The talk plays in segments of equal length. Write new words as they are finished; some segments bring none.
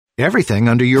Everything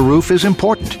under your roof is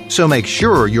important, so make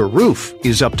sure your roof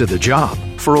is up to the job.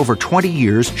 For over 20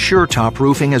 years, SureTop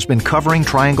Roofing has been covering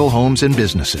Triangle homes and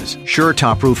businesses.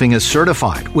 SureTop Roofing is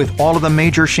certified with all of the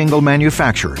major shingle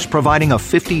manufacturers, providing a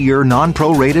 50-year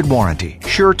non-prorated warranty.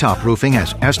 SureTop Roofing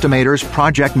has estimators,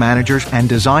 project managers, and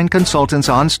design consultants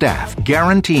on staff,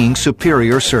 guaranteeing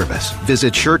superior service.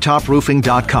 Visit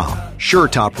SureTopRoofing.com.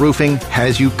 SureTop Roofing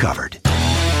has you covered.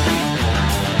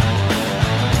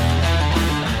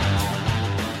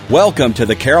 Welcome to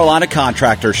the Carolina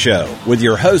Contractor Show with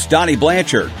your host, Donnie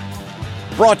Blanchard.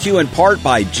 Brought to you in part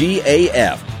by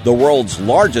GAF, the world's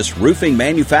largest roofing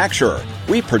manufacturer.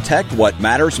 We protect what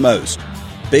matters most.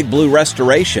 Big Blue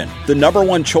Restoration, the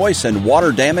 #1 choice in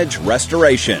water damage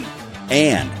restoration.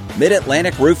 And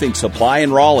Mid-Atlantic Roofing Supply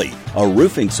in Raleigh, a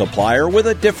roofing supplier with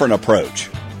a different approach.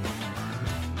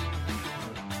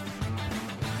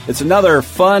 It's another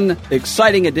fun,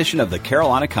 exciting edition of the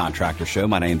Carolina Contractor Show.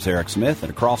 My name's Eric Smith,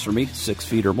 and across from me, 6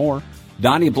 feet or more,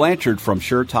 Donnie Blanchard from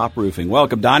SureTop Roofing.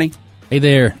 Welcome, Donnie. Hey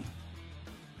there.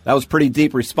 That was a pretty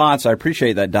deep response. I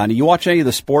appreciate that, Donnie. You watch any of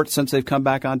the sports since they've come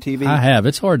back on TV? I have.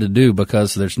 It's hard to do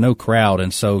because there's no crowd,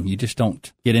 and so you just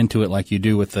don't get into it like you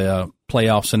do with the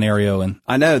playoff scenario. And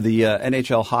I know the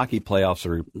NHL hockey playoffs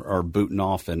are booting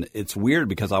off, and it's weird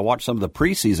because I watch some of the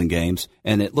preseason games,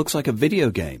 and it looks like a video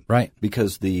game. Right.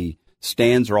 Because the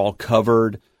stands are all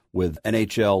covered with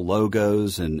NHL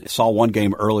logos, and saw one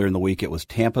game earlier in the week. It was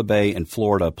Tampa Bay and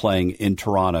Florida playing in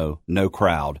Toronto, no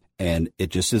crowd. And it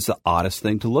just is the oddest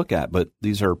thing to look at. But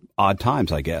these are odd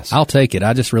times, I guess. I'll take it.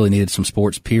 I just really needed some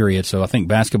sports, period. So I think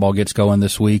basketball gets going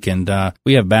this week. And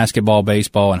we have basketball,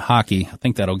 baseball, and hockey. I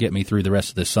think that'll get me through the rest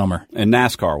of this summer. And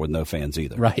NASCAR with no fans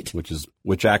either. Right.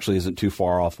 Which actually isn't too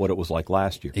far off what it was like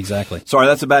last year. Exactly. Sorry,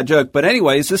 that's a bad joke. But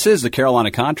anyways, this is the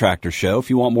Carolina Contractor Show. If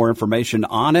you want more information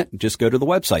on it, just go to the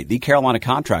website,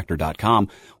 thecarolinacontractor.com.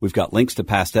 We've got links to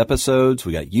past episodes.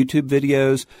 We got YouTube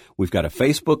videos. We've got a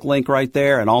Facebook link right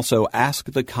there. And also Ask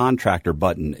the Contractor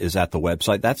button is at the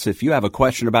website. That's if you have a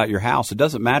question about your house. It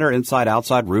doesn't matter inside,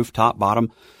 outside, roof, top, bottom,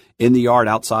 in the yard,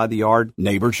 outside the yard,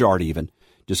 neighbor's yard even.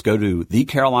 Just go to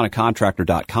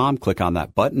thecarolinacontractor.com, click on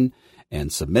that button,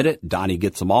 and submit it. Donnie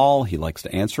gets them all. He likes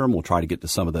to answer them. We'll try to get to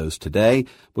some of those today.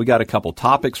 We got a couple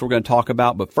topics we're going to talk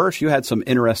about. But first, you had some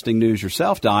interesting news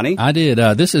yourself, Donnie. I did.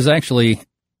 This is actually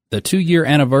the 2-year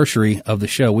anniversary of the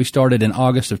show. We started in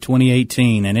August of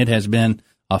 2018, and it has been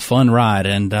a fun ride.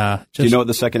 And do you know what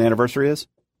the second anniversary is?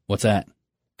 What's that?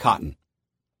 Cotton.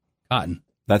 Cotton.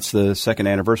 That's the second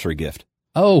anniversary gift.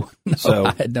 Oh, no, so,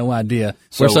 I had no idea.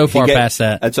 So we're so far past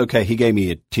that. That's okay. He gave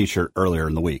me a T-shirt earlier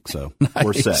in the week, so nice.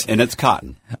 We're set. And it's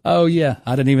cotton. Oh, yeah.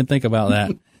 I didn't even think about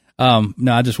that.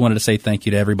 No, I just wanted to say thank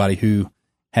you to everybody who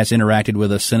has interacted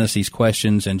with us, sent us these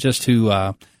questions, and just who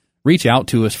reach out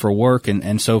to us for work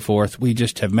and so forth. We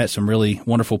just have met some really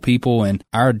wonderful people, and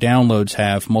our downloads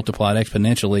have multiplied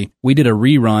exponentially. We did a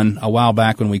rerun a while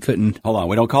back when we couldn't. Hold on.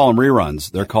 We don't call them reruns.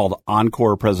 They're called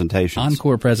encore presentations.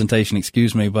 Encore presentation,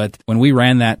 excuse me. But when we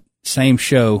ran that same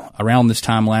show around this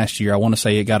time last year, I want to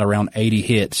say it got around 80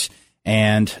 hits.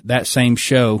 And that same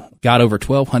show got over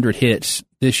 1,200 hits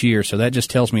this year. So that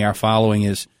just tells me our following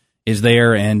is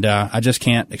there. And I just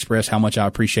can't express how much I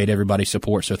appreciate everybody's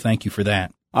support. So thank you for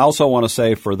that. I also want to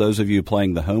say, for those of you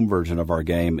playing the home version of our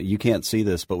game, you can't see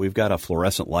this, but we've got a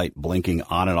fluorescent light blinking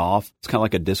on and off. It's kind of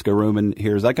like a disco room in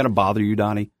here. Is that going to bother you,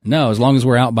 Donnie? No, as long as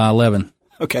we're out by 11.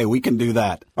 Okay, we can do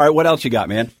that. All right, what else you got,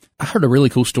 man? I heard a really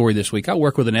cool story this week. I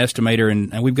work with an estimator,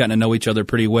 and we've gotten to know each other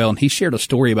pretty well, and he shared a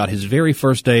story about his very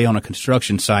first day on a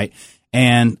construction site,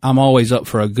 and I'm always up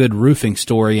for a good roofing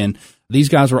story, and these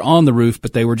guys were on the roof,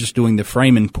 but they were just doing the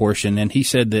framing portion, and he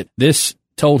said that this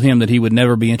told him that he would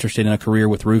never be interested in a career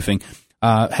with roofing.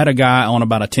 Had a guy on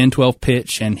about a 10-12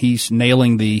 pitch, and he's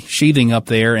nailing the sheathing up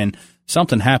there, and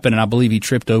something happened, and I believe he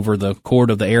tripped over the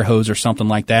cord of the air hose or something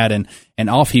like that, and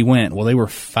off he went. Well, they were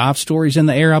 5 stories in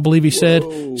the air, I believe he said.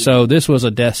 Whoa. So this was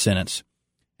a death sentence.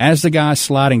 As the guy's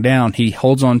sliding down, he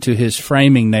holds on to his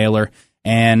framing nailer,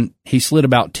 and he slid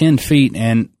about 10 feet,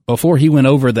 and before he went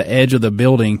over the edge of the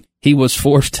building, he was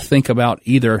forced to think about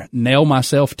either nail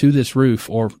myself to this roof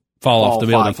or fall off the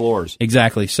building. 5 floors.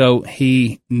 Exactly. So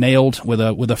he nailed with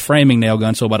a framing nail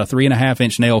gun, so about a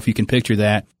 3.5-inch nail, if you can picture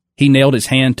that. He nailed his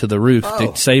hand to the roof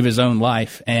to save his own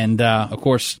life. And, of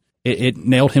course, it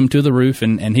nailed him to the roof,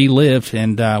 and he lived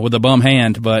and with a bum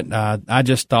hand. But I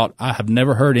just thought, I have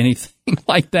never heard anything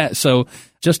like that. So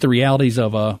just the realities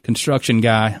of a construction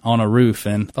guy on a roof,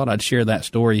 and thought I'd share that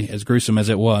story, as gruesome as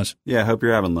it was. Yeah, I hope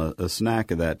you're having a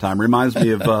snack at that time. Reminds me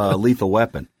of Lethal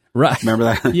Weapon. Right. Remember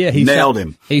that? Yeah, he nailed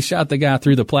him. He shot the guy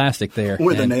through the plastic there.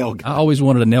 With a nail gun. I always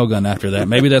wanted a nail gun after that.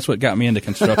 Maybe that's what got me into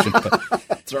construction.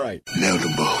 But That's right. Nailed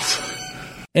them both.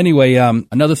 Anyway,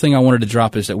 another thing I wanted to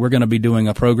drop is that we're going to be doing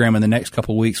a program in the next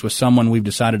couple of weeks with someone we've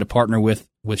decided to partner with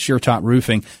SureTop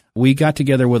Roofing. We got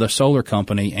together with a solar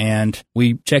company and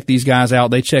we checked these guys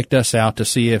out. They checked us out to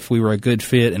see if we were a good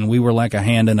fit, and we were like a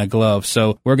hand in a glove.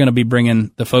 So we're going to be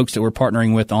bringing the folks that we're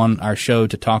partnering with on our show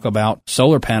to talk about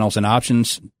solar panels and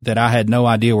options that I had no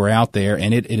idea were out there.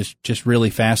 And it is just really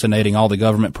fascinating, all the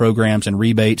government programs and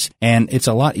rebates. And it's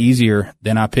a lot easier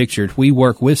than I pictured. We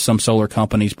work with some solar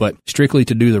companies, but strictly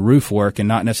to do the roof work and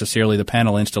not necessarily the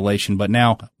panel installation. But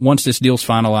now, once this deal's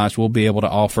finalized, we'll be able to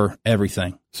offer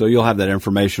everything. So you'll have that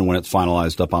information when it's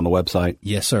finalized up on the website?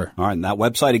 Yes, sir. All right, and that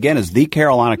website, again, is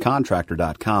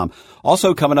thecarolinacontractor.com.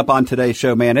 Also coming up on today's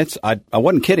show, man, I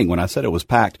wasn't kidding when I said it was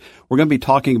packed. We're going to be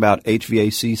talking about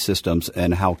HVAC systems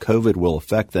and how COVID will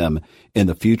affect them in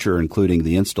the future, including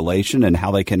the installation and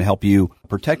how they can help you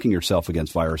protecting yourself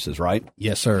against viruses, right?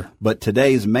 Yes, sir. But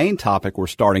today's main topic we're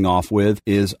starting off with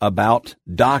is about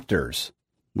doctors.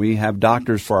 We have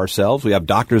doctors for ourselves. We have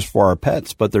doctors for our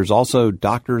pets, but there's also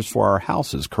doctors for our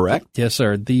houses, correct? Yes,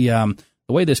 sir. The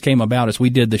way this came about is we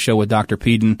did the show with Dr.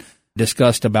 Peden,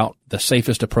 discussed about the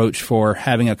safest approach for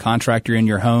having a contractor in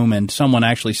your home. And someone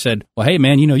actually said, well, hey,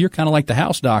 man, you're kind of like the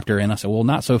house doctor. And I said, well,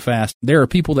 not so fast. There are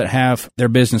people that have their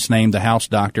business name, the house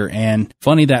doctor. And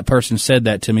funny that person said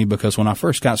that to me, because when I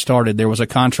first got started, there was a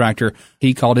contractor.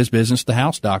 He called his business the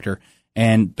house doctor.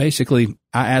 And basically,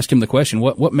 I asked him the question,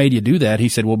 what made you do that? He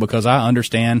said, well, because I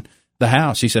understand the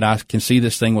house. He said, I can see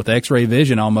this thing with x-ray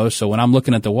vision almost. So when I'm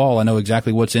looking at the wall, I know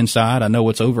exactly what's inside. I know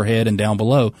what's overhead and down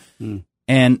below.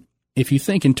 And if you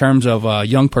think in terms of a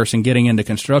young person getting into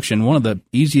construction, one of the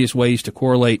easiest ways to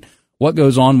correlate what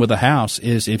goes on with a house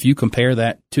is if you compare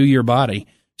that to your body.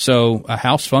 So a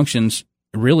house functions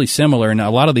really similar, and a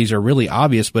lot of these are really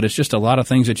obvious, but it's just a lot of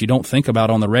things that you don't think about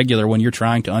on the regular when you're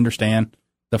trying to understand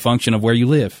the function of where you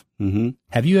live. Mm-hmm.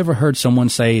 Have you ever heard someone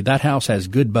say that house has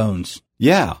good bones?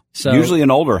 Yeah, so, usually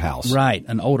an older house. Right,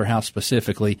 an older house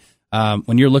specifically.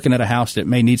 When you're looking at a house that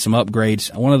may need some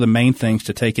upgrades, one of the main things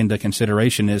to take into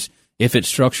consideration is if it's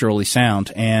structurally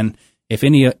sound. And if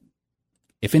any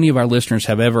of our listeners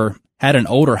have ever had an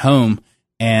older home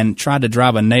and tried to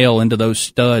drive a nail into those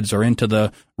studs or into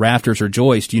the rafters or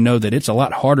joist, you know that it's a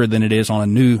lot harder than it is on a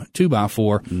new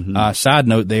 2x4. Mm-hmm. Side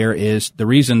note there is the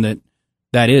reason that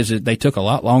is they took a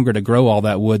lot longer to grow all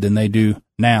that wood than they do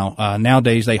now.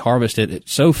 Nowadays, they harvest it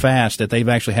so fast that they've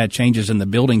actually had changes in the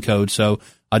building code. So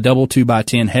a double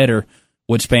 2x10 header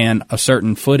would span a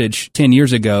certain footage 10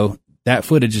 years ago. That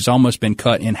footage has almost been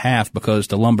cut in half because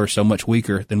the lumber is so much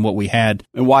weaker than what we had.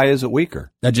 And why is it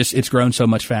weaker? It's grown so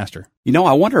much faster.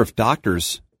 I wonder if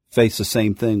doctors face the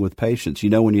same thing with patients.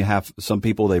 When you have some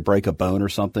people, they break a bone or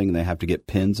something and they have to get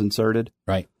pins inserted.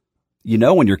 Right.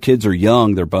 When your kids are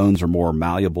young, their bones are more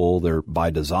malleable. They're by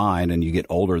design, and you get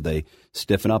older, they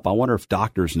stiffen up. I wonder if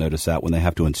doctors notice that when they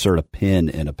have to insert a pin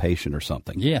in a patient or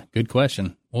something. Yeah, good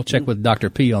question. We'll check with Dr.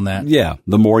 P on that. Yeah,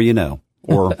 the more you know,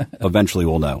 or eventually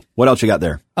we'll know. What else you got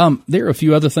there? There are a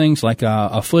few other things, like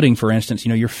a footing, for instance.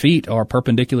 Your feet are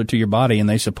perpendicular to your body, and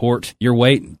they support your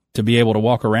weight to be able to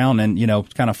walk around. And,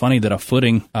 it's kind of funny that a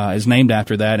footing is named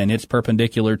after that, and it's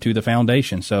perpendicular to the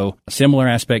foundation. So a similar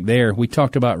aspect there. We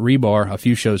talked about rebar a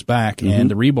few shows back, mm-hmm. and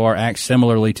the rebar acts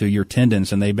similarly to your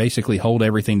tendons, and they basically hold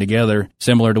everything together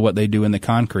similar to what they do in the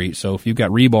concrete. So if you've got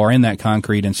rebar in that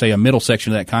concrete and, say, a middle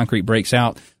section of that concrete breaks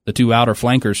out, the two outer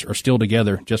flankers are still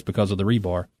together just because of the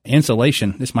rebar.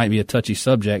 Insulation, this might be a touchy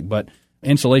subject, but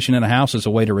insulation in a house is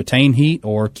a way to retain heat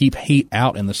or keep heat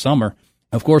out in the summer.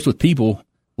 Of course, with people,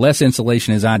 less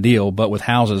insulation is ideal, but with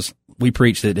houses, we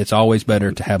preach that it's always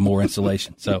better to have more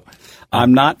insulation. So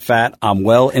I'm not fat. I'm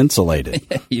well insulated.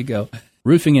 There you go.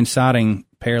 Roofing and siding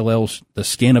parallels the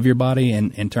skin of your body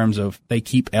in terms of they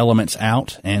keep elements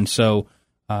out. And so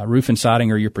roof and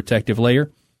siding are your protective layer.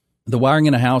 The wiring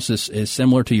in a house is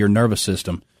similar to your nervous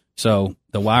system. So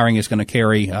the wiring is going to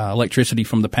carry electricity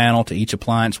from the panel to each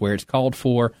appliance where it's called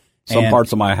for. Some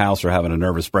parts of my house are having a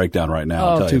nervous breakdown right now.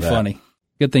 I'll tell too you that. Funny.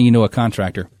 Good thing you know a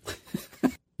contractor.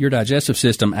 Your digestive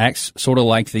system acts sort of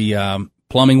like the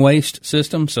plumbing waste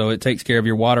system, so it takes care of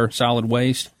your water, solid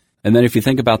waste. And then if you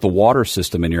think about the water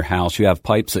system in your house, you have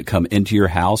pipes that come into your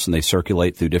house and they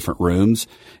circulate through different rooms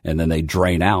and then they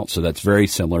drain out. So that's very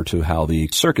similar to how the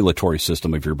circulatory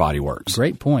system of your body works.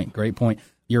 Great point.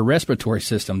 Your respiratory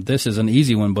system, this is an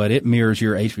easy one, but it mirrors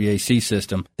your HVAC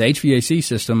system. The HVAC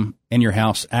system in your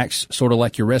house acts sort of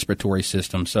like your respiratory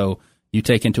system. So You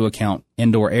take into account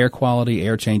indoor air quality,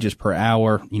 air changes per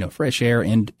hour, fresh air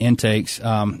intakes.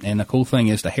 And the cool thing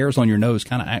is the hairs on your nose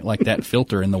kind of act like that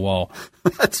filter in the wall.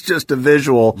 That's just a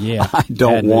visual I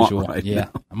don't want visual. Right now.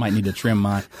 I might need to trim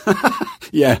mine.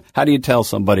 Yeah. How do you tell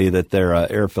somebody that their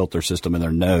air filter system in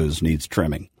their nose needs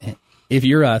trimming? If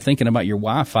you're thinking about your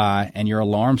Wi-Fi and your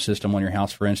alarm system on your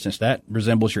house, for instance, that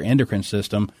resembles your endocrine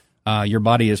system. Your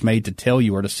body is made to tell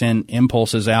you or to send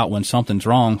impulses out when something's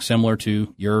wrong, similar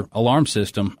to your alarm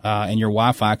system. And your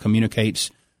Wi-Fi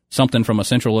communicates something from a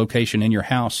central location in your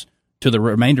house to the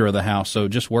remainder of the house. So it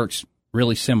just works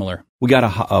really similar. We got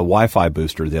a Wi-Fi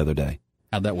booster the other day.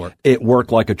 How'd that work? It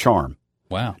worked like a charm.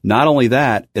 Wow. Not only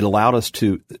that, it allowed us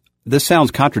to – this sounds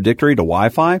contradictory to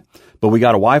Wi-Fi, but we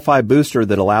got a Wi-Fi booster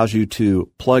that allows you to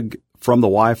plug from the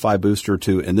Wi-Fi booster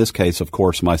to, in this case, of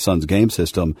course, my son's game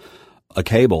system – a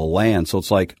cable, a LAN, so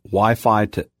it's like Wi-Fi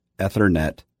to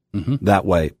Ethernet that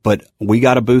way. But we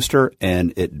got a booster,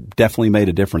 and it definitely made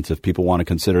a difference if people want to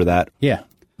consider that. Yeah,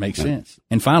 makes sense.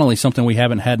 And finally, something we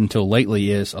haven't had until lately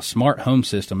is a smart home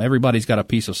system. Everybody's got a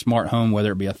piece of smart home,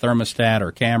 whether it be a thermostat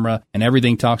or camera, and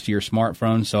everything talks to your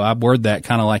smartphone. So I word that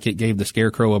kind of like it gave the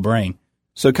scarecrow a brain.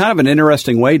 So kind of an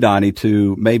interesting way, Donnie,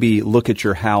 to maybe look at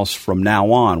your house from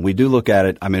now on. We do look at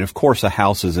it. I mean, of course, a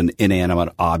house is an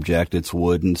inanimate object. It's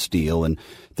wood and steel and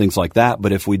things like that.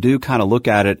 But if we do kind of look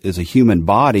at it as a human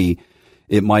body,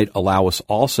 it might allow us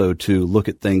also to look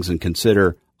at things and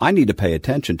consider, I need to pay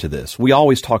attention to this. We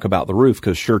always talk about the roof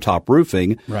because SureTop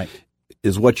Roofing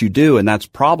is what you do. And that's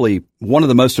probably one of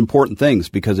the most important things,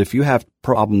 because if you have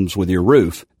problems with your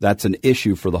roof, that's an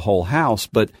issue for the whole house.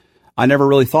 But I never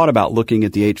really thought about looking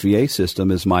at the HVA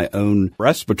system as my own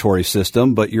respiratory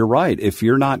system, but you're right. If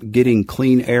you're not getting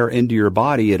clean air into your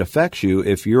body, it affects you.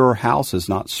 If your house is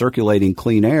not circulating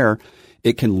clean air,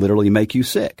 it can literally make you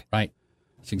sick. Right.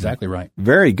 That's exactly right.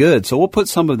 Very good. So we'll put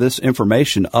some of this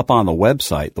information up on the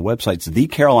website. The website's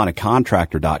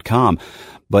thecarolinacontractor.com.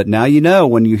 But now you know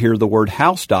when you hear the word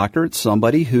house doctor, it's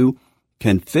somebody who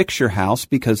can fix your house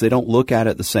because they don't look at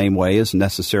it the same way as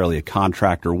necessarily a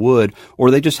contractor would,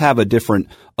 or they just have a different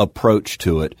approach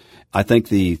to it. I think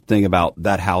the thing about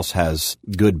that house has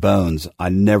good bones, I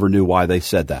never knew why they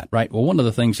said that. Right. Well, one of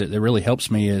the things that really helps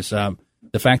me is the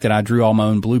fact that I drew all my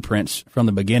own blueprints from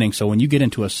the beginning. So when you get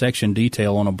into a section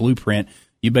detail on a blueprint,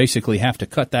 you basically have to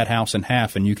cut that house in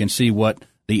half and you can see what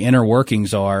the inner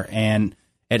workings are. And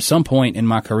at some point in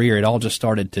my career, it all just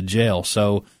started to gel.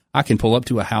 So I can pull up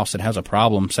to a house that has a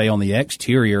problem, say on the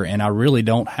exterior, and I really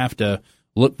don't have to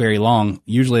look very long.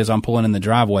 Usually as I'm pulling in the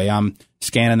driveway, I'm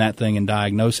scanning that thing and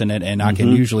diagnosing it, and I can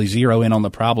usually zero in on the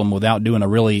problem without doing a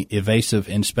really evasive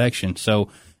inspection. So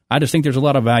I just think there's a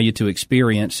lot of value to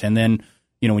experience. And then,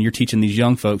 when you're teaching these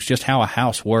young folks just how a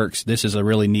house works, this is a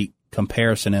really neat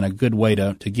comparison and a good way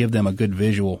to give them a good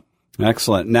visual.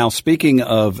 Excellent. Now, speaking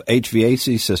of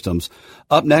HVAC systems,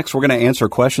 up next, we're going to answer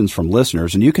questions from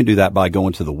listeners, and you can do that by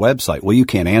going to the website. Well, you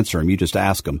can't answer them. You just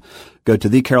ask them. Go to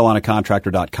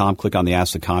thecarolinacontractor.com, click on the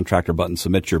Ask the Contractor button,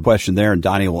 submit your question there, and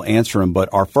Donnie will answer them. But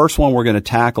our first one we're going to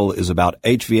tackle is about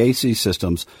HVAC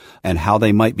systems and how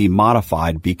they might be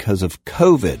modified because of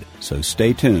COVID. So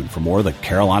stay tuned for more of the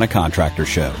Carolina Contractor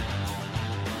Show.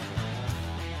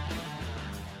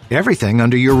 Everything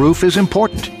under your roof is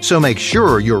important, so make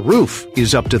sure your roof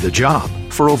is up to the job.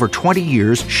 For over 20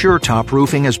 years, SureTop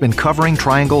Roofing has been covering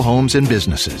Triangle homes and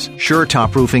businesses.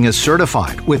 SureTop Roofing is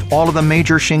certified with all of the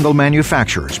major shingle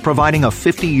manufacturers, providing a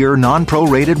 50-year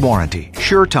non-prorated warranty.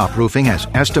 SureTop Roofing has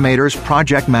estimators,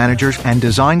 project managers, and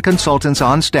design consultants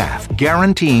on staff,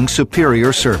 guaranteeing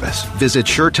superior service. Visit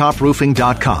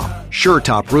SureTopRoofing.com.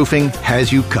 SureTop Roofing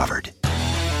has you covered.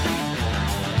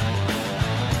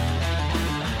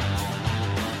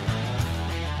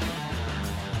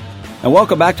 And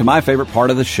welcome back to my favorite part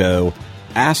of the show,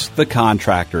 Ask the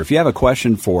Contractor. If you have a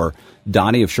question for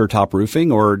Donnie of SureTop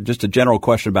Roofing or just a general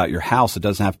question about your house, it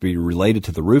doesn't have to be related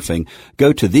to the roofing,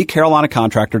 go to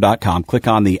thecarolinacontractor.com, click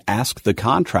on the Ask the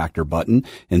Contractor button,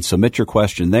 and submit your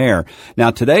question there.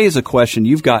 Now, today is a question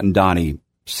you've gotten, Donnie,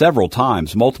 several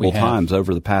times, multiple times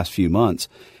over the past few months,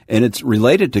 and it's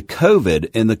related to COVID.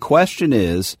 And the question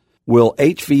is, will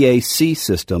HVAC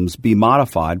systems be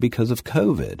modified because of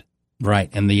COVID?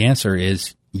 Right, and the answer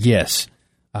is yes,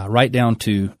 right down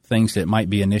to things that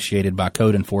might be initiated by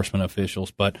code enforcement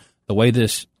officials. But the way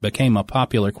this became a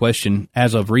popular question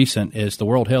as of recent is the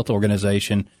World Health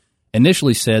Organization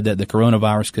initially said that the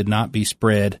coronavirus could not be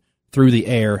spread through the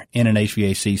air in an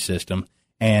HVAC system,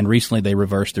 and recently they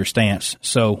reversed their stance.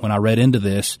 So when I read into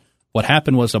this, what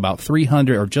happened was about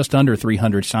 300 or just under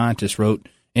 300 scientists wrote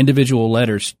individual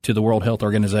letters to the World Health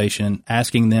Organization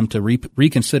asking them to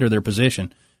reconsider their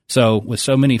position, So with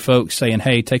so many folks saying,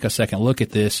 hey, take a second look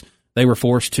at this, they were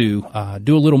forced to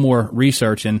do a little more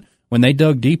research. And when they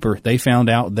dug deeper, they found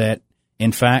out that,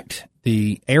 in fact,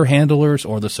 the air handlers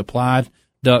or the supply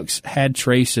ducts had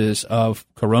traces of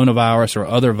coronavirus or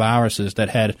other viruses that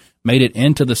had made it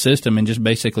into the system and just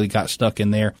basically got stuck in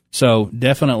there. So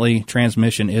definitely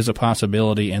transmission is a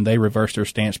possibility, and they reversed their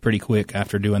stance pretty quick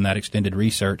after doing that extended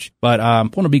research. But I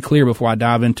want to be clear before I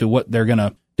dive into what they're going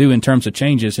to do in terms of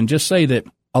changes, and just say that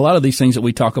a lot of these things that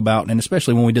we talk about, and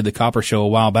especially when we did the copper show a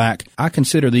while back, I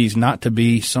consider these not to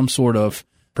be some sort of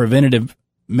preventative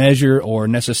measure or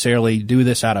necessarily do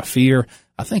this out of fear.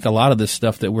 I think a lot of this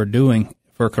stuff that we're doing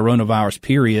for coronavirus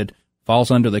period falls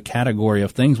under the category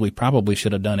of things we probably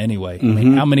should have done anyway. I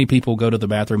mean, how many people go to the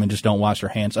bathroom and just don't wash their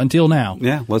hands until now?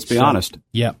 Yeah, let's be honest.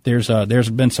 Yeah, there's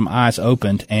been some eyes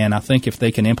opened, and I think if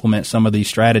they can implement some of these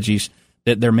strategies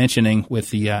that they're mentioning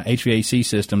with the HVAC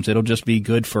systems, it'll just be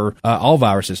good for all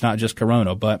viruses, not just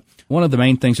corona. But one of the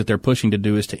main things that they're pushing to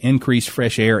do is to increase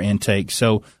fresh air intake.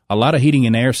 So a lot of heating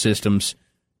and air systems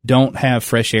don't have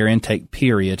fresh air intake,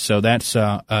 period. So that's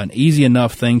an easy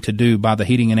enough thing to do by the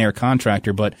heating and air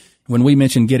contractor. But when we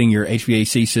mention getting your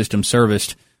HVAC system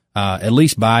serviced, at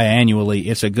least biannually,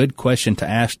 it's a good question to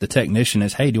ask the technician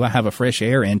is, hey, do I have a fresh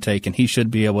air intake? And he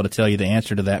should be able to tell you the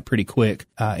answer to that pretty quick.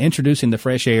 Introducing the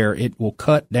fresh air, it will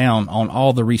cut down on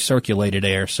all the recirculated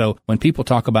air. So when people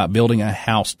talk about building a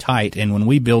house tight, and when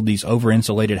we build these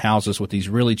over-insulated houses with these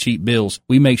really cheap bills,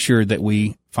 we make sure that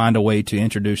we find a way to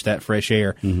introduce that fresh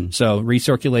air. So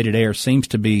recirculated air seems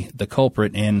to be the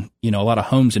culprit in, a lot of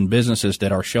homes and businesses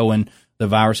that are showing the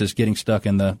viruses getting stuck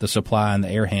in the supply and the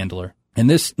air handler. And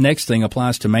this next thing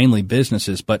applies to mainly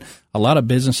businesses, but a lot of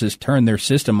businesses turn their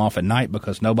system off at night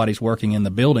because nobody's working in the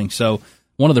building. So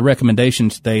one of the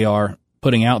recommendations they are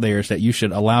putting out there is that you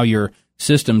should allow your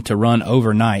system to run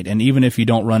overnight. And even if you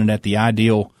don't run it at the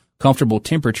ideal, comfortable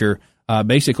temperature,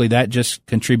 basically that just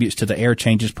contributes to the air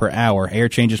changes per hour. Air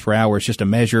changes per hour is just a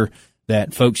measure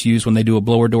that folks use when they do a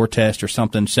blower door test or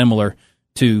something similar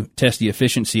to test the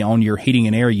efficiency on your heating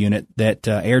and air unit, that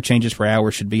air changes per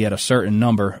hour should be at a certain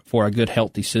number for a good,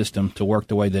 healthy system to work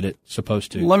the way that it's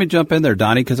supposed to. Let me jump in there,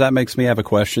 Donnie, because that makes me have a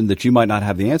question that you might not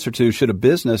have the answer to. Should a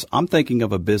business, I'm thinking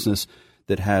of a business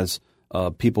that has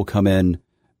people come in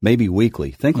maybe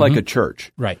weekly. Think like a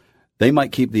church. Right. They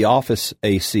might keep the office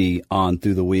AC on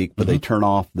through the week, but they turn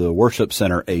off the worship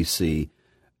center AC.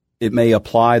 It may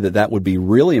apply that would be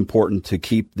really important to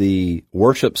keep the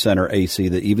worship center AC,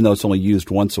 that even though it's only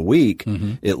used once a week,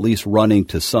 at least running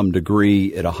to some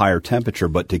degree at a higher temperature,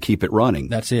 but to keep it running.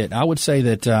 That's it. I would say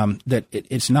that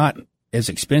it's not as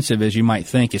expensive as you might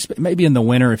think. It's maybe in the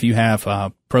winter if you have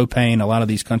propane. A lot of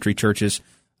these country churches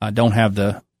don't have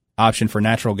the option for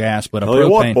natural gas, but Tell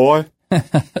propane. You what, boy?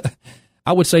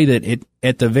 I would say that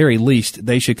at the very least,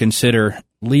 they should consider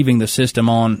leaving the system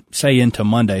on, say, into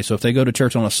Monday. So if they go to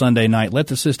church on a Sunday night, let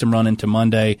the system run into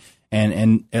Monday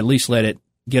and at least let it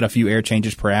get a few air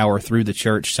changes per hour through the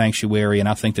church sanctuary. And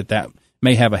I think that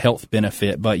may have a health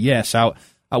benefit. But yes, I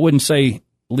wouldn't say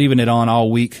leaving it on all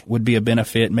week would be a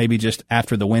benefit. Maybe just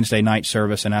after the Wednesday night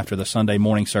service and after the Sunday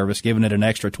morning service, giving it an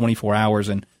extra 24 hours.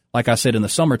 And like I said, in the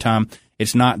summertime,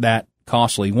 it's not that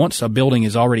costly. Once a building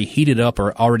is already heated up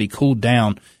or already cooled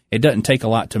down, it doesn't take a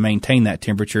lot to maintain that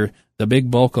temperature. The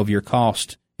big bulk of your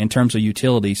cost in terms of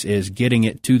utilities is getting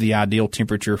it to the ideal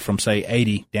temperature from, say,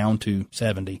 80 down to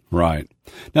 70. Right.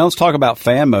 Now let's talk about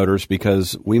fan motors,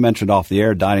 because we mentioned off the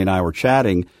air, Donnie and I were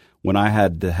chatting, when I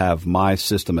had to have my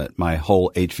system, my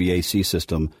whole HVAC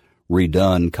system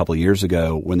redone a couple of years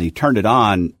ago. When they turned it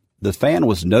on, the fan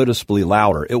was noticeably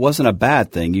louder. It wasn't a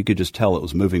bad thing. You could just tell it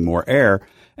was moving more air,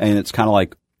 and it's kind of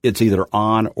like it's either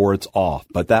on or it's off,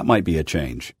 but that might be a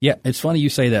change. Yeah, it's funny you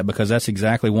say that, because that's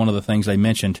exactly one of the things they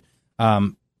mentioned.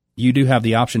 You do have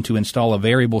the option to install a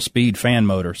variable speed fan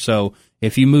motor. So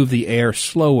if you move the air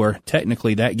slower,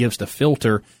 technically that gives the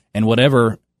filter and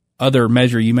whatever other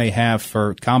measure you may have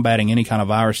for combating any kind of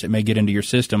virus that may get into your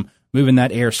system, moving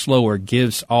that air slower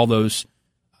gives all those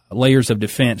layers of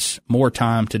defense more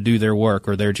time to do their work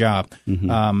or their job.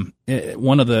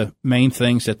 One of the main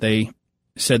things that they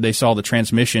said they saw the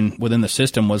transmission within the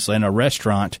system was in a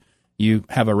restaurant. You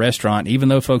have a restaurant, even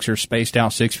though folks are spaced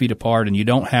out 6 feet apart and you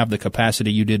don't have the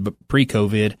capacity you did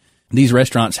pre-COVID, these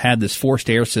restaurants had this forced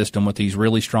air system with these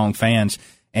really strong fans,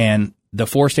 and the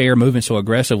forced air moving so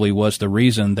aggressively was the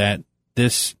reason that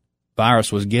this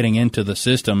virus was getting into the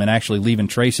system and actually leaving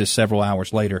traces several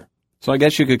hours later. So I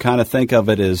guess you could kind of think of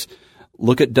it as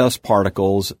look at dust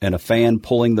particles and a fan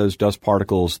pulling those dust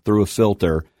particles through a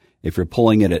filter, If you're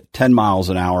pulling it at 10 miles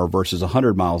an hour versus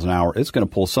 100 miles an hour, it's going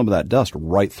to pull some of that dust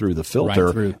right through the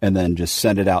filter and then just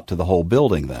send it out to the whole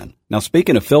building then. Now,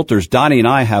 speaking of filters, Donnie and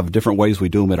I have different ways we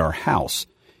do them at our house.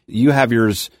 You have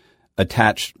yours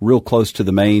attached real close to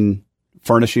the main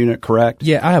furnace unit, correct?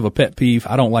 Yeah, I have a pet peeve.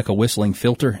 I don't like a whistling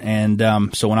filter. And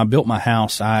so when I built my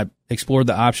house, I explored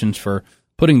the options for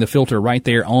putting the filter right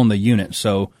there on the unit.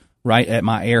 So right at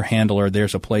my air handler,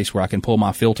 there's a place where I can pull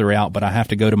my filter out, but I have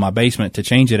to go to my basement to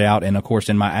change it out. And, of course,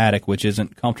 in my attic, which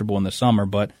isn't comfortable in the summer,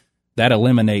 but that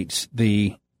eliminates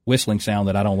the whistling sound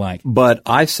that I don't like. But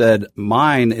I said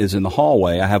mine is in the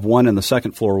hallway. I have one in the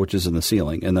second floor, which is in the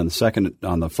ceiling, and then the second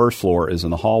on the first floor is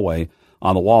in the hallway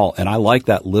on the wall. And I like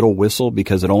that little whistle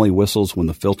because it only whistles when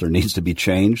the filter needs to be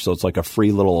changed. So it's like a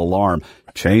free little alarm.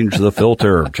 Change the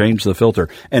filter, change the filter.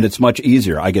 And it's much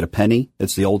easier. I get a penny.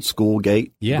 It's the old school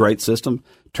gate. Yeah. Great system.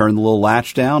 Turn the little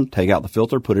latch down, take out the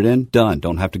filter, put it in, done.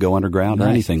 Don't have to go underground or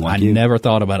anything like I never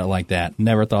thought about it like that.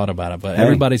 Never thought about it. But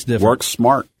everybody's different. Works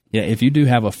smart. Yeah, if you do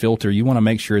have a filter, you want to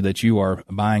make sure that you are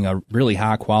buying a really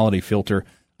high-quality filter.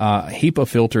 HEPA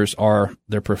filters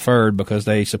they're preferred because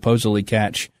they supposedly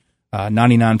catch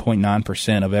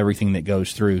 99.9% of everything that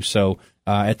goes through. So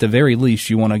at the very least,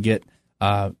 you want to get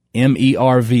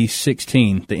MERV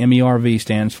 16. The MERV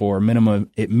stands for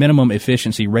minimum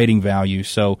efficiency rating value.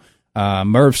 So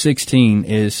MERV 16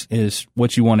 is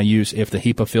what you want to use if the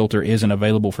HEPA filter isn't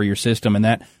available for your system, and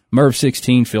that MERV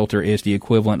 16 filter is the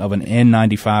equivalent of an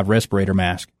N95 respirator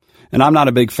mask. And I'm not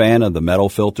a big fan of the metal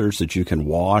filters that you can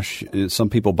wash. Some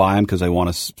people buy them because they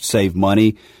want to save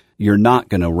money. You're not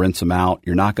going to rinse them out.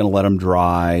 You're not going to let them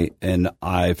dry. And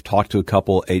I've talked to a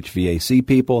couple HVAC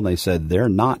people, and they said they're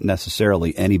not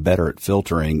necessarily any better at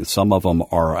filtering. Some of them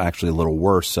are actually a little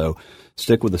worse. So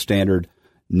stick with the standard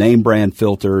name brand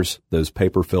filters, those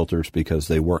paper filters, because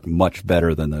they work much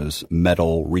better than those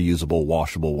metal, reusable,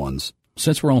 washable ones.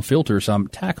 Since we're on filters,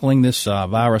 tackling this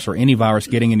virus or any virus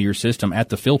getting into your system at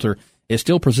the filter, it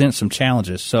still presents some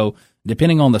challenges. So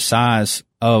depending on the size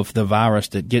of the virus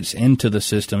that gets into the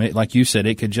system, like you said,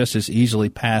 it could just as easily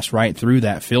pass right through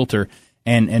that filter,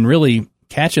 and really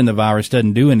catching the virus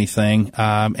doesn't do anything.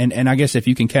 And I guess if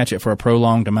you can catch it for a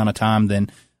prolonged amount of time, then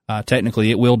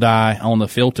technically it will die on the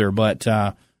filter. But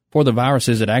for the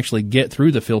viruses that actually get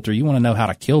through the filter, you want to know how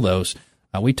to kill those.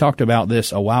 We talked about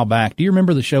this a while back. Do you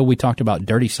remember the show we talked about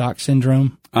dirty sock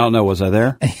syndrome? I don't know. Was I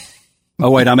there?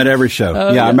 Oh, wait, I'm at every show.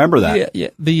 I remember that. Yeah.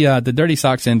 The dirty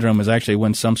sock syndrome is actually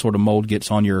when some sort of mold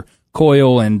gets on your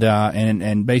coil,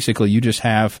 and basically you just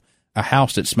have a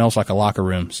house that smells like a locker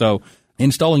room. So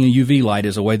installing a UV light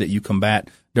is a way that you combat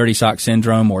dirty sock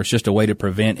syndrome, or it's just a way to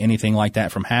prevent anything like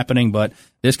that from happening. But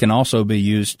this can also be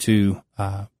used to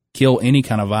kill any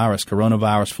kind of virus,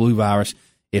 coronavirus, flu virus.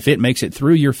 If it makes it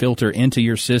through your filter into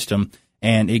your system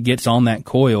and it gets on that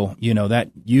coil, that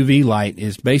UV light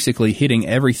is basically hitting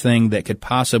everything that could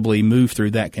possibly move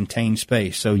through that contained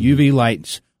space. So UV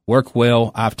lights work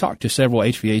well. I've talked to several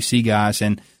HVAC guys,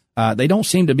 and they don't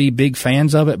seem to be big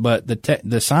fans of it, but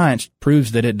the science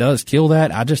proves that it does kill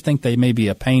that. I just think they may be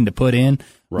a pain to put in,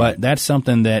 but that's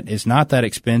something that is not that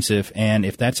expensive. And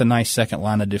if that's a nice second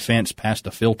line of defense past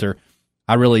the filter,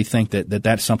 I really think that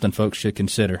that's something folks should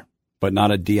consider. But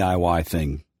not a DIY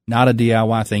thing. Not a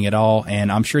DIY thing at all.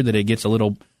 And I'm sure that it gets a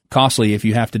little costly if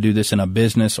you have to do this in a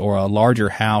business or a larger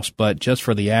house. But just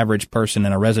for the average person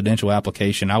in a residential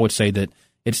application, I would say that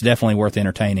it's definitely worth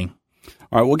entertaining.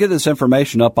 All right, we'll get this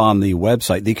information up on the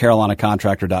website,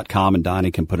 thecarolinacontractor.com, and Donnie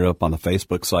can put it up on the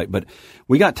Facebook site. But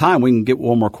we got time. We can get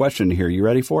one more question here. You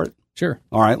ready for it? Sure.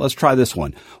 All right, let's try this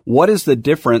one. What is the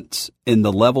difference in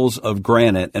the levels of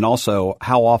granite, and also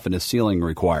how often is sealing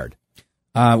required?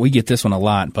 We get this one a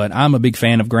lot, but I'm a big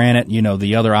fan of granite.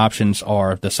 The other options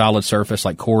are the solid surface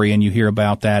like Corian, you hear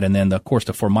about that, and then, of course,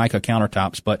 the Formica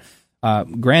countertops. But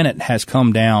granite has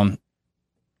come down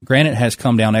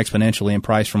exponentially in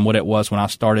price from what it was when I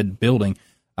started building.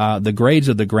 The grades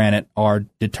of the granite are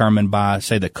determined by,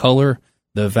 say, the color,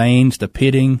 the veins, the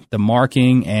pitting, the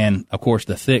marking, and, of course,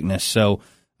 the thickness. So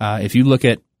if you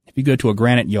go to a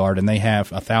granite yard and they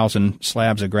have 1,000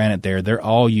 slabs of granite there, they're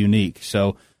all unique.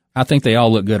 So I think they all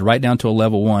look good, right down to a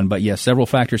level 1. But, yes, several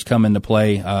factors come into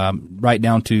play, right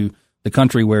down to the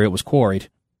country where it was quarried.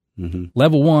 Mm-hmm.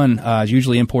 Level 1 is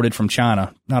usually imported from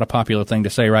China. Not a popular thing to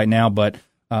say right now, but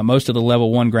most of the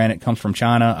level 1 granite comes from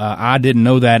China. I didn't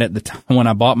know that at the time when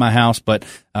I bought my house, but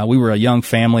we were a young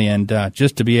family, and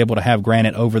just to be able to have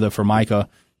granite over the Formica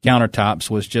countertops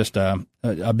was just a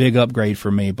big upgrade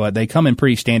for me. But they come in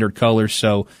pretty standard colors,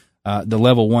 so the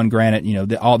level 1 granite,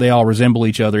 they all resemble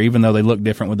each other, even though they look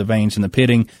different with the veins and the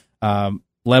pitting.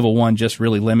 level 1 just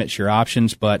really limits your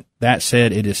options. But that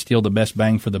said, it is still the best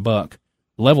bang for the buck.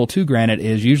 Level 2 granite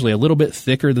is usually a little bit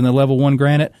thicker than the level 1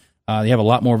 granite. They have a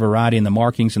lot more variety in the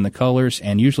markings and the colors,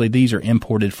 and usually these are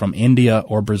imported from India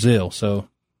or Brazil. So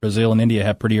Brazil and India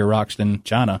have prettier rocks than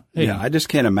China. Hey, yeah, I just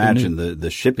can't imagine the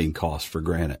shipping cost for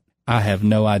granite. I have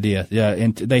no idea. Yeah,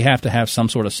 and they have to have some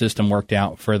sort of system worked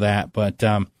out for that. But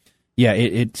yeah,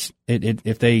 it's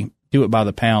if they do it by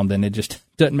the pound, then it just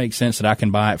doesn't make sense that I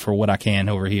can buy it for what I can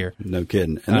over here. No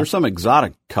kidding. And there's some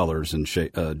exotic colors and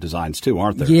designs too,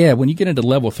 aren't there? Yeah, when you get into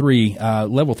level 3,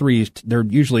 they're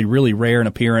usually really rare in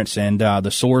appearance, and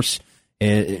the source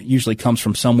it usually comes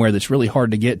from somewhere that's really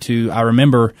hard to get to. I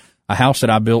remember a house that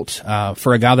I built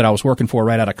for a guy that I was working for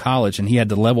right out of college, and he had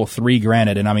the level 3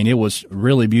 granite, and I mean, it was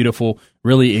really beautiful,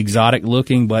 really exotic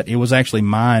looking, but it was actually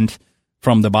mined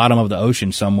from the bottom of the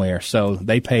ocean somewhere. So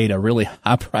they paid a really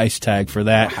high price tag for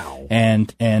that. Wow.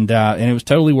 And it was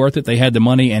totally worth it. They had the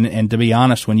money. And to be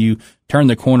honest, when you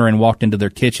turned the corner and walked into their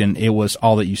kitchen, it was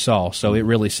all that you saw. So it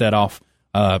really set off,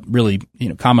 really,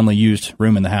 commonly used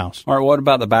room in the house. All right. What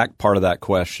about the back part of that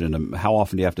question? How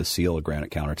often do you have to seal a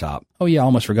granite countertop? Oh yeah. I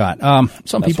almost forgot.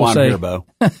 Some That's people why say, I'm here, Bo.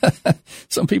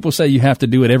 some people say you have to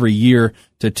do it every year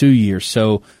to 2 years.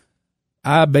 So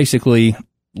I basically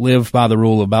live by the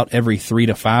rule about every 3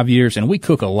 to 5 years, and we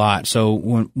cook a lot. So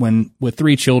when with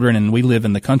 3 children and we live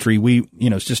in the country,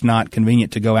 it's just not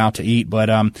convenient to go out to eat. But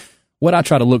what I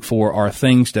try to look for are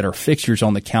things that are fixtures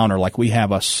on the counter, like we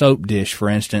have a soap dish, for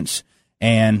instance.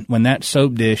 And when that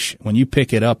soap dish, when you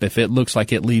pick it up, if it looks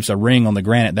like it leaves a ring on the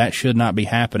granite, that should not be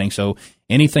happening. So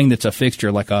anything that's a fixture,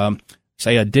 like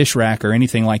say a dish rack or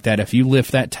anything like that, if you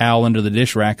lift that towel under the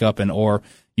dish rack up or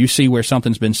you see where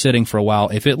something's been sitting for a while,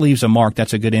 if it leaves a mark,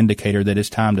 that's a good indicator that it's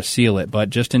time to seal it. But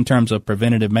just in terms of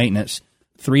preventative maintenance,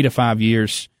 3 to 5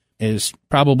 years is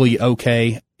probably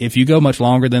okay. If you go much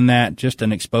longer than that, just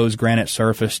an exposed granite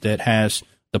surface that has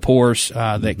the pores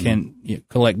that can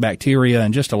collect bacteria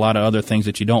and just a lot of other things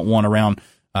that you don't want around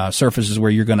surfaces where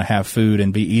you're going to have food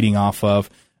and be eating off of.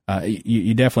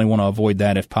 You definitely want to avoid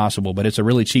that if possible. But it's a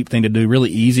really cheap thing to do, really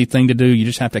easy thing to do. You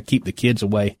just have to keep the kids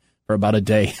away for about a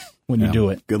day when you do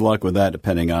it. Good luck with that,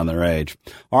 depending on their age.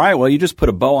 All right, well, you just put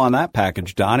a bow on that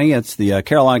package, Donnie. It's the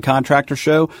Carolina Contractor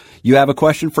Show. You have a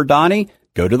question for Donnie?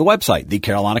 Go to the website,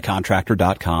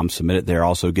 thecarolinacontractor.com. Submit it there.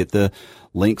 Also get the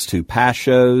links to past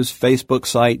shows, Facebook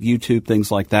site, YouTube,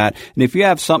 things like that. And if you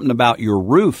have something about your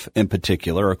roof in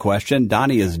particular, a question,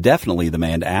 Donnie is definitely the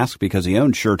man to ask because he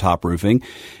owns SureTop Roofing.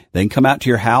 They can come out to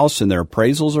your house and their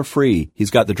appraisals are free. He's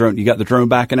got the drone. You got the drone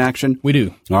back in action? We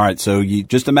do. All right. So you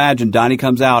just imagine Donnie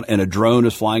comes out and a drone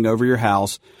is flying over your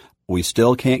house. We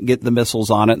still can't get the missiles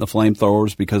on it and the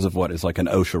flamethrowers because of what is like an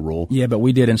OSHA rule. Yeah, but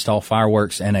we did install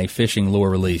fireworks and a fishing lure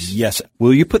release. Yes.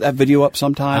 Will you put that video up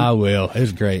sometime? I will. It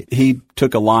was great. He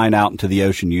took a line out into the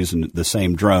ocean using the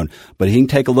same drone, but he can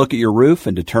take a look at your roof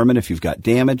and determine if you've got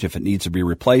damage, if it needs to be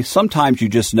replaced. Sometimes you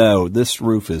just know this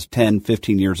roof is 10,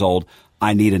 15 years old.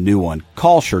 I need a new one.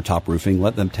 Call SureTop Roofing.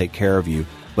 Let them take care of you.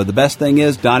 But the best thing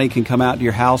is Donnie can come out to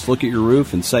your house, look at your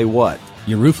roof, and say what?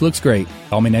 Your roof looks great.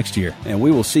 Call me next year. And we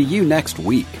will see you next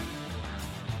week.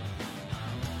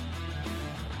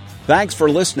 Thanks for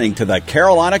listening to the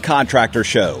Carolina Contractor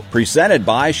Show, presented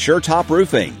by SureTop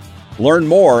Roofing. Learn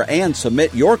more and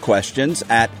submit your questions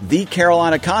at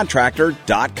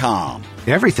thecarolinacontractor.com.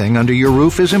 Everything under your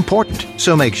roof is important,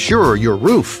 so make sure your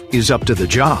roof is up to the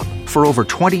job. For over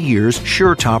 20 years,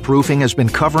 SureTop Roofing has been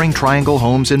covering Triangle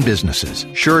homes and businesses.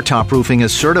 SureTop Roofing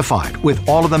is certified with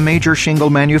all of the major shingle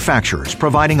manufacturers,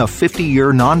 providing a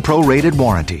 50-year non-prorated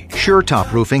warranty.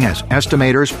 SureTop Roofing has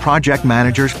estimators, project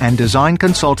managers, and design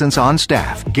consultants on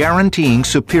staff, guaranteeing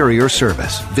superior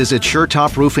service. Visit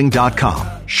SureTopRoofing.com.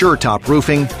 SureTop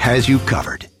Roofing has you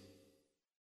covered.